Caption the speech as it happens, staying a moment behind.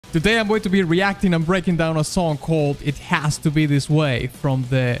Today I'm going to be reacting and breaking down a song called It Has to Be This Way from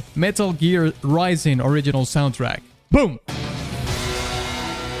the Metal Gear Rising original soundtrack. Boom!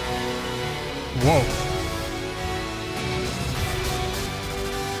 Whoa.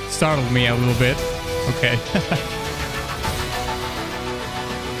 Startled me a little bit. Okay.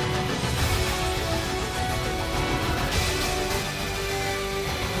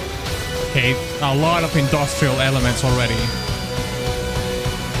 Okay, a lot of industrial elements already.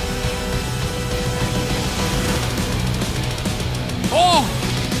 Oh!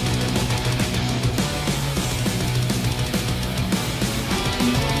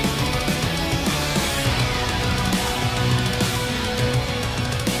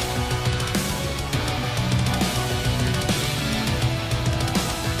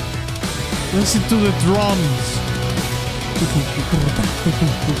 Listen to the drums.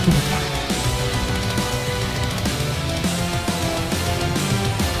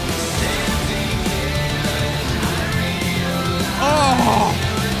 Oh!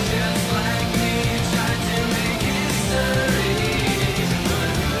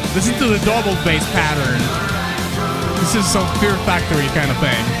 Listen to the double bass pattern. This is some Fear Factory kind of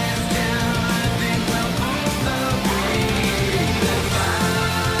thing.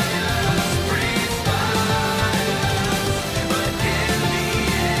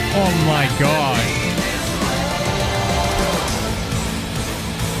 Oh my god.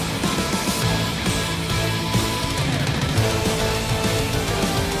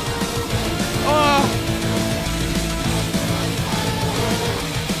 Oh!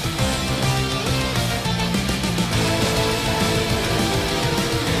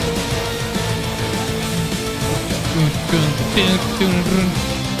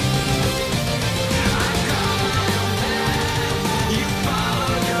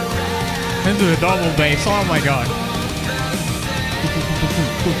 Into the double bass, oh my god.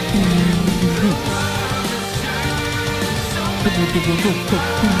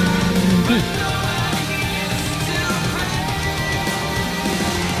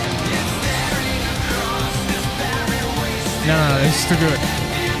 No, it's too good.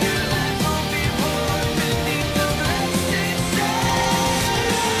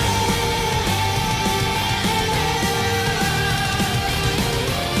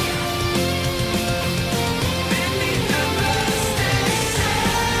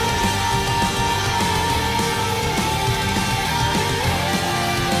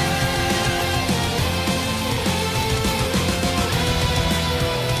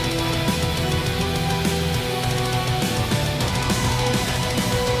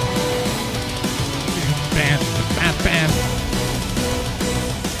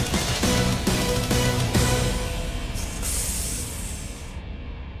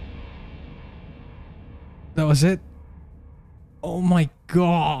 That was it? Oh my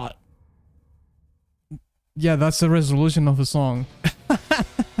god. Yeah, that's the resolution of the song.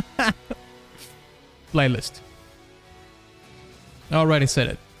 Playlist. I already said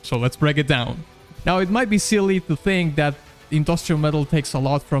it, so let's break it down. Now, it might be silly to think that industrial metal takes a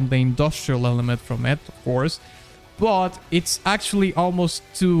lot from the industrial element from it, of course, but it's actually almost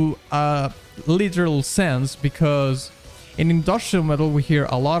to a literal sense, because in industrial metal we hear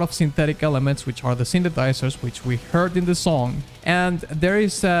a lot of synthetic elements, which are the synthesizers, which we heard in the song, and there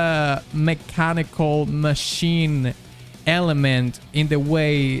is a mechanical machine element in the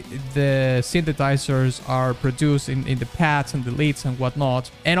way the synthesizers are produced in the pads and the leads and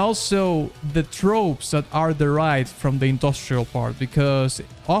whatnot, and also the tropes that are derived from the industrial part, because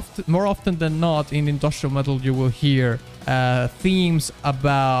more often than not in industrial metal you will hear themes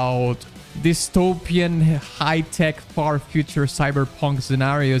about dystopian, high-tech, far-future cyberpunk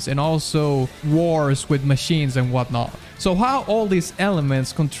scenarios, and also wars with machines and whatnot. So how all these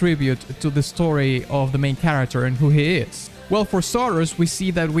elements contribute to the story of the main character and who he is? Well, for starters, we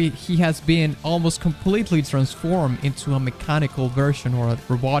see that he has been almost completely transformed into a mechanical version or a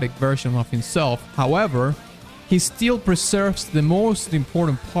robotic version of himself. However, he still preserves the most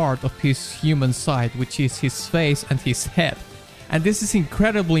important part of his human side, which is his face and his head. And this is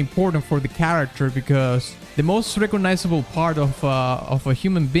incredibly important for the character, because the most recognizable part of a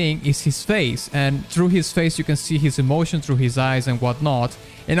human being is his face, and through his face you can see his emotions, through his eyes and whatnot.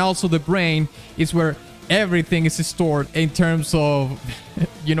 And also the brain is where everything is stored in terms of,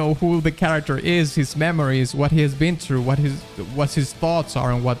 you know, who the character is, his memories, what he has been through, what his thoughts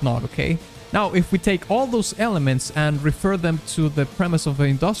are and whatnot, okay? Now, if we take all those elements and refer them to the premise of the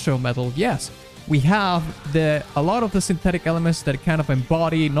industrial metal, yes, we have a lot of the synthetic elements that kind of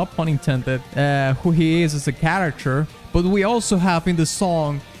embody, not pun intended, who he is as a character. But we also have in the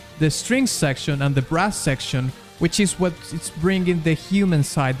song the string section and the brass section, which is what it's bringing the human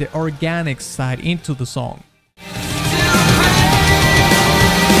side, the organic side into the song.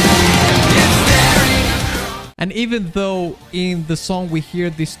 And even though in the song we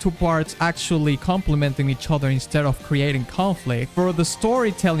hear these two parts actually complementing each other instead of creating conflict, for the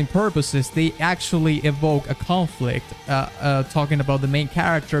storytelling purposes, they actually evoke a conflict, talking about the main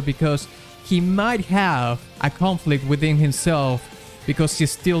character, because he might have a conflict within himself because he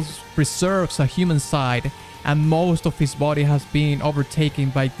still preserves a human side, and most of his body has been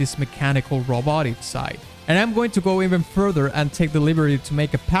overtaken by this mechanical robotic side. And I'm going to go even further and take the liberty to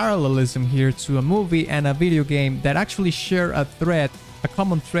make a parallelism here to a movie and a video game that actually share a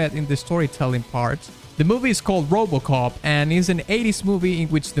common thread in the storytelling part. The movie is called RoboCop and is an 80s movie in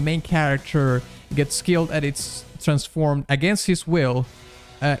which the main character gets killed and it's transformed against his will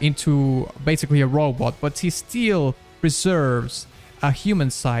into basically a robot, but he still preserves a human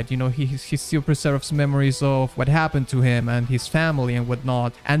side. You know, he still preserves memories of what happened to him and his family and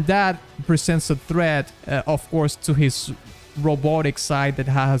whatnot, and that presents a threat, of course, to his robotic side that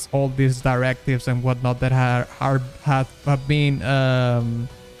has all these directives and whatnot that have been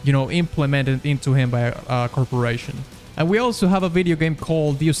you know, implemented into him by a corporation. And we also have a video game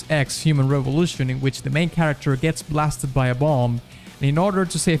called Deus Ex Human Revolution, in which the main character gets blasted by a bomb, and in order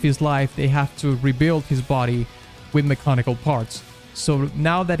to save his life they have to rebuild his body with mechanical parts. So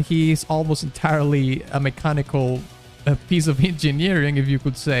now that he is almost entirely a mechanical piece of engineering, if you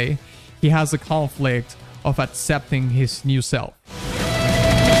could say, he has a conflict of accepting his new self.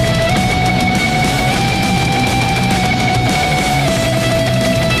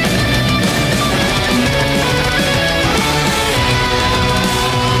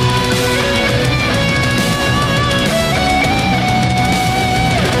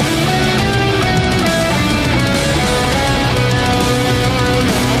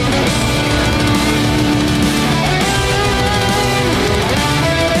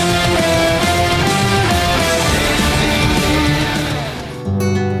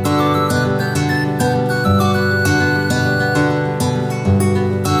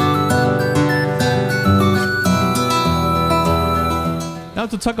 Now,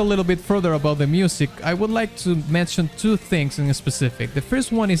 to talk a little bit further about the music, I would like to mention two things in specific. The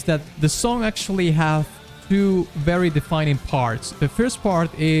first one is that the song actually have two very defining parts. The first part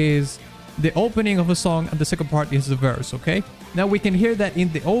is the opening of a song and the second part is the verse, okay? Now we can hear that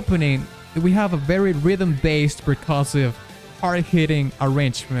in the opening we have a very rhythm-based, percussive, hard-hitting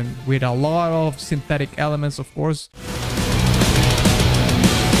arrangement with a lot of synthetic elements, of course.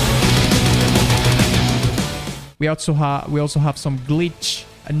 We also have some glitch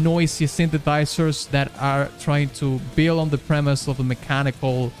and noisy synthesizers that are trying to build on the premise of the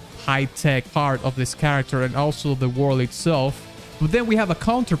mechanical, high-tech part of this character and also the world itself. But then we have a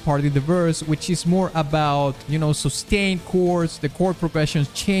counterpart in the verse, which is more about, you know, sustained chords. The chord progression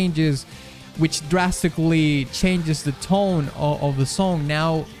changes, which drastically changes the tone of the song.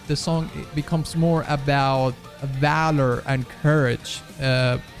 Now the song becomes more about valor and courage,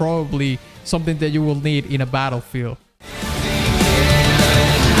 probably something that you will need in a battlefield.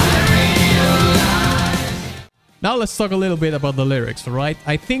 Now let's talk a little bit about the lyrics, alright?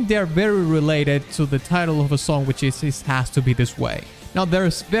 I think they're very related to the title of a song, which is "It Has to Be This Way." Now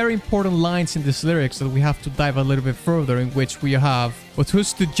there's very important lines in these lyrics that we have to dive a little bit further, in which we have, "But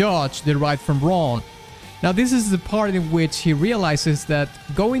who's to judge the right from wrong?" Now this is the part in which he realizes that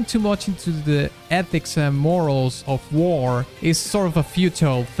going too much into the ethics and morals of war is sort of a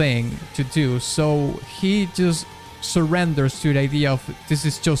futile thing to do, so he just surrenders to the idea of this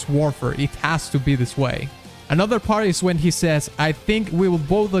is just warfare, it has to be this way. Another part is when he says, "I think we will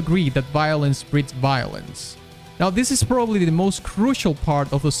both agree that violence breeds violence." Now this is probably the most crucial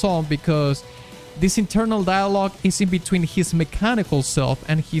part of the song, because this internal dialogue is in between his mechanical self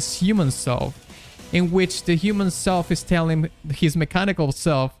and his human self, in which the human self is telling his mechanical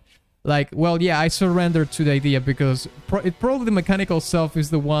self, like, well, yeah, I surrender to the idea, because probably the mechanical self is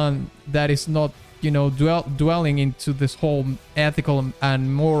the one that is not, you know, dwelling into this whole ethical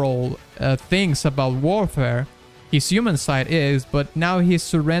and moral things about warfare. His human side is, but now he's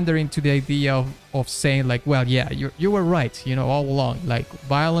surrendering to the idea of saying, like, well, yeah, you were right, you know, all along. Like,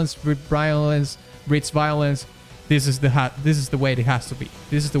 violence breeds violence. This is the way it has to be.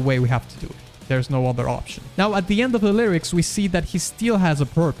 This is the way we have to do it. There's no other option. Now, at the end of the lyrics, we see that he still has a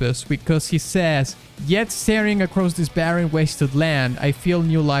purpose, because he says, "Yet staring across this barren, wasted land, I feel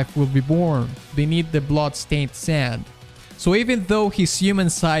new life will be born beneath the blood-stained sand." So even though his human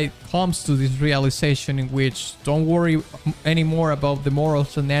side comes to this realization in which, don't worry anymore about the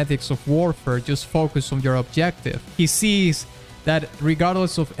morals and ethics of warfare, just focus on your objective, he sees that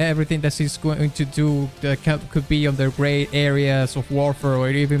regardless of everything that he's going to do, could be on the gray areas of warfare or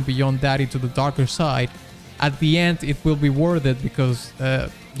even beyond that into the darker side, at the end it will be worth it because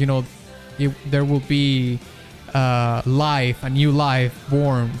you know, there will be a new life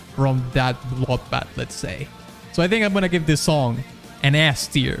born from that bloodbath, let's say. So I think I'm gonna give this song an S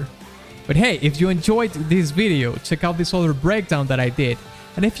tier. But hey, if you enjoyed this video, check out this other breakdown that I did.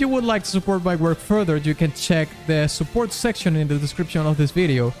 And if you would like to support my work further, you can check the support section in the description of this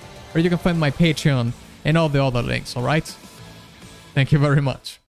video, where you can find my Patreon and all the other links, alright? Thank you very much.